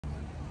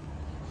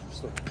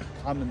just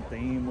a common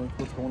theme with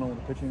what's going on with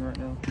the pitching right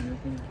now, in your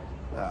opinion?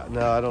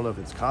 No, I don't know if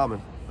it's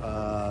common.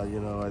 You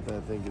know, I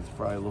think it's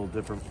probably a little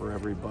different for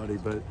everybody.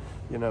 But,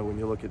 you know, when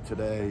you look at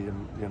today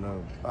and, you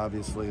know,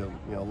 obviously,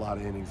 a lot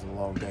of innings and a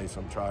long day,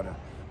 so I'm trying to,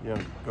 you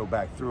know, go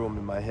back through them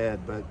in my head.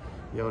 But,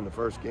 you know, in the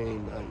first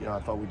game, you know, I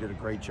thought we did a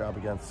great job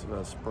against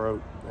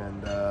Sproat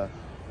and,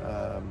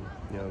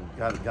 you know,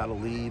 got a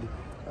lead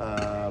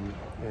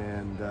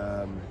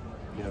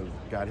you know,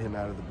 got him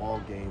out of the ball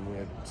game. We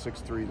had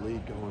 6-3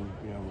 lead going,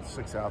 you know, with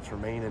 6 outs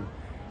remaining.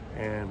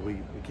 And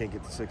we can't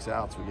get to 6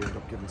 outs. We ended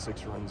up giving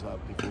 6 runs up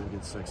before we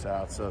get 6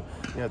 outs. So,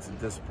 you know, it's a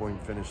disappointing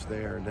finish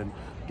there. And then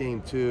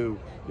game 2, you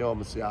know,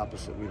 almost the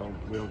opposite. We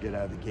don't get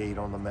out of the gate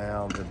on the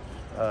mound and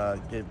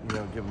give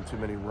them too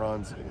many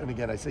runs. And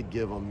again, I say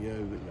give them. You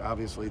know,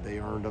 obviously they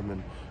earned them,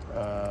 and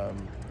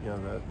you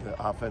know, the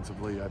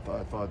offensively, I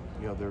thought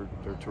you know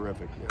they're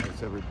terrific. You know,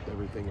 it's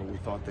everything that we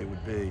thought they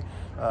would be.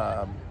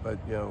 But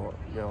you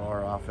know,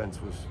 our offense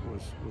was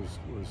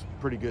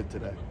pretty good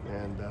today,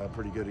 and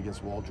pretty good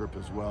against Waldrop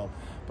as well.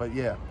 But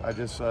yeah, I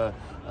just you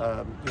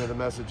know, the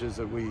message is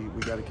that we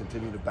got to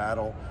continue to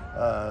battle.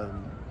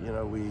 You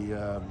know,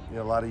 you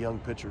know, a lot of young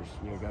pitchers,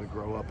 you know, got to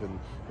grow up and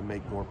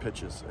make more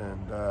pitches.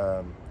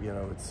 And you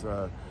know, it's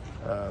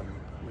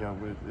you know,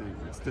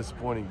 it's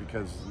disappointing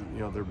because,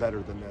 you know, they're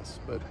better than this.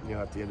 But, you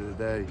know, at the end of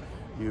the day,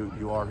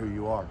 you are who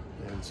you are.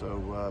 And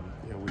so,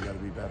 you know, we got to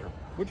be better.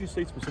 What did you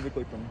see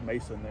specifically from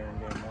Mason there in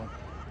game 1?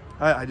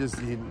 I just,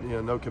 you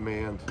know, no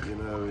command. You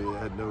know, he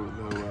had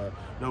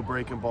no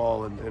breaking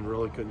ball and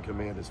really couldn't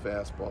command his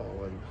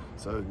fastball. And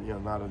so, you know,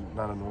 not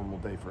a normal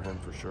day for him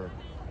for sure.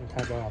 And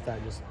kind of going off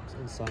that, just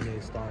in Sunday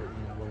start,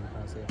 you know, what do you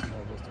kind of say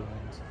about those 2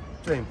 innings?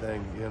 Same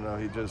thing. You know,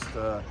 he just,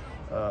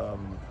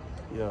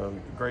 you know,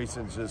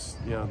 Grayson's just,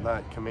 you know,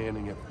 not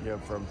commanding it, you know,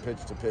 from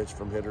pitch to pitch,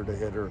 from hitter to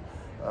hitter.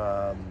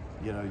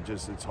 You know,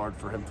 it's hard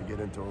for him to get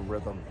into a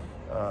rhythm.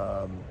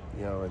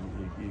 You know,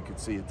 and you could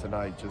see it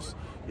tonight. Just,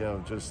 you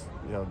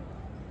know,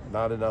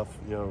 not enough,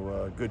 you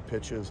know, good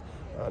pitches,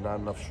 not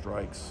enough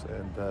strikes,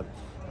 and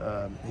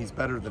he's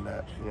better than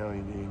that. You know,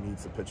 he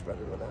needs to pitch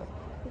better than that.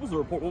 What was the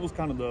report? What was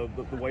kind of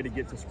the way to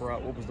get to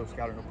Sprout? What was the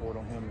scouting report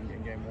on him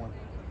in game 1?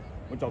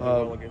 Which I'll do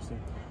well against him.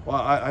 Well,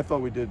 I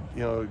thought we did,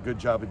 you know, a good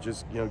job of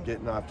just, you know,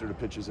 getting after the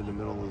pitches in the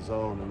middle of the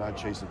zone and not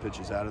chasing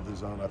pitches out of the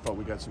zone. I thought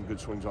we got some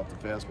good swings off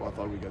the fastball. I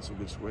thought we got some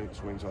good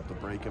swings off the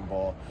breaking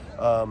ball.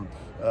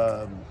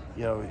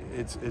 You know,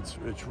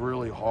 it's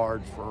really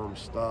hard, firm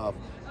stuff.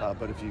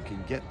 But if you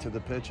can get to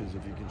the pitches,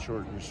 if you can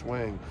shorten your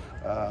swing,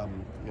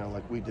 you know,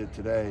 like we did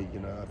today, you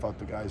know, I thought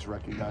the guys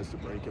recognized the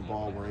breaking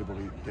ball. We're able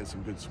to get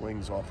some good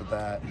swings off of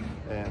that.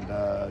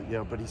 And, you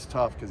know, but he's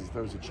tough because he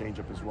throws a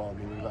changeup as well. I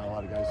mean, there's not a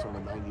lot of guys throwing a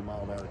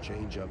 90-mile-an-hour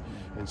changeup.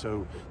 And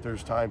so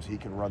there's times he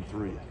can run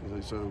through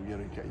you. So, you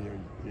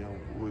know,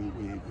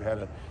 we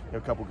had a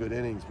couple good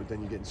innings, but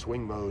then you get in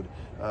swing mode,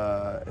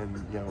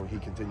 and, you know, he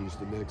continues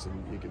to mix,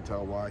 and you can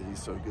tell why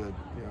he's so good.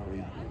 You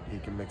know, he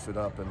can mix it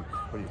up, and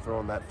when you're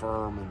throwing that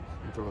firm and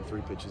you're throwing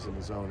 3 pitches in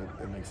the zone,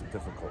 it makes it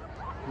difficult.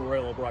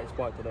 Morel, a bright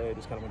spot today.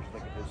 Just kind of what you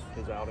think of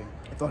his outing.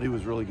 I thought he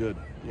was really good.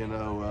 You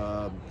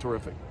know,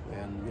 terrific,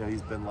 and you know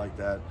he's been like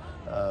that.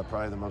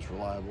 Probably the most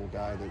reliable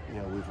guy that,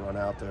 you know, we've run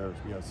out there.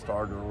 You know,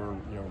 starter or,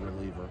 you know,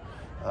 reliever.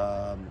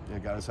 You know,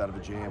 got us out of a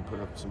jam, put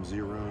up some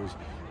zeros,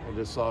 and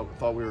just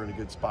thought we were in a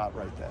good spot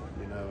right then.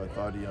 You know, I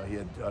thought, you know, he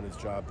had done his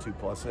job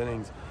 2+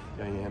 innings.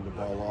 You know, he handed the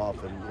ball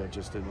off, and, you know, it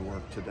just didn't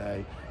work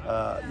today.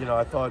 You know,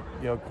 I thought,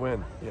 you know,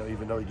 Quinn, you know,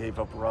 even though he gave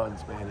up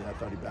runs, man, I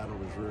thought he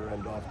battled his rear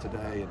end off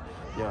today, and,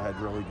 you know, had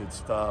really good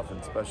stuff,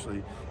 and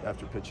especially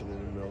after pitching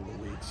in the middle of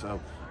the week.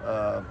 So,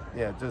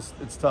 yeah, just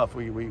it's tough.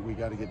 We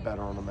got to get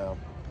better on the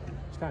mound.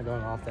 Just kind of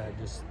going off that,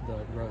 just the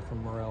growth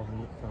from Morel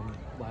from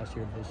last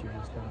year to this year,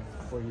 just kind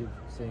of where you've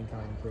seen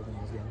kind of improving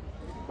this game.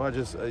 Well,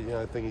 you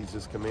know, I think he's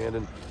just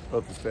commanding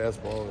both his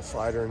fastball and his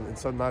slider, and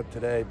some not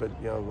today, but,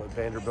 you know,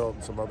 Vanderbilt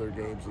and some other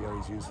games, you know,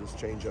 he's used his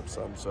changeup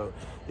some. So,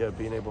 you know,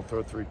 being able to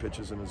throw 3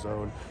 pitches in his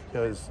zone, you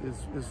know, his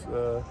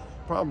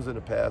problems in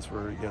the past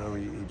where, you know,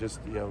 he just,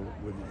 you know,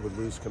 would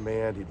lose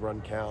command, he'd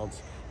run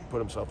counts, put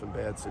himself in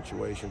bad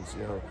situations.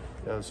 You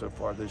know, so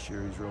far this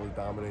year he's really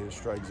dominated the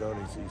strike zone.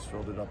 He's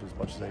filled it up as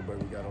much as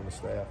anybody we got on the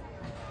staff.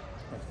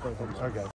 That's perfect. Okay.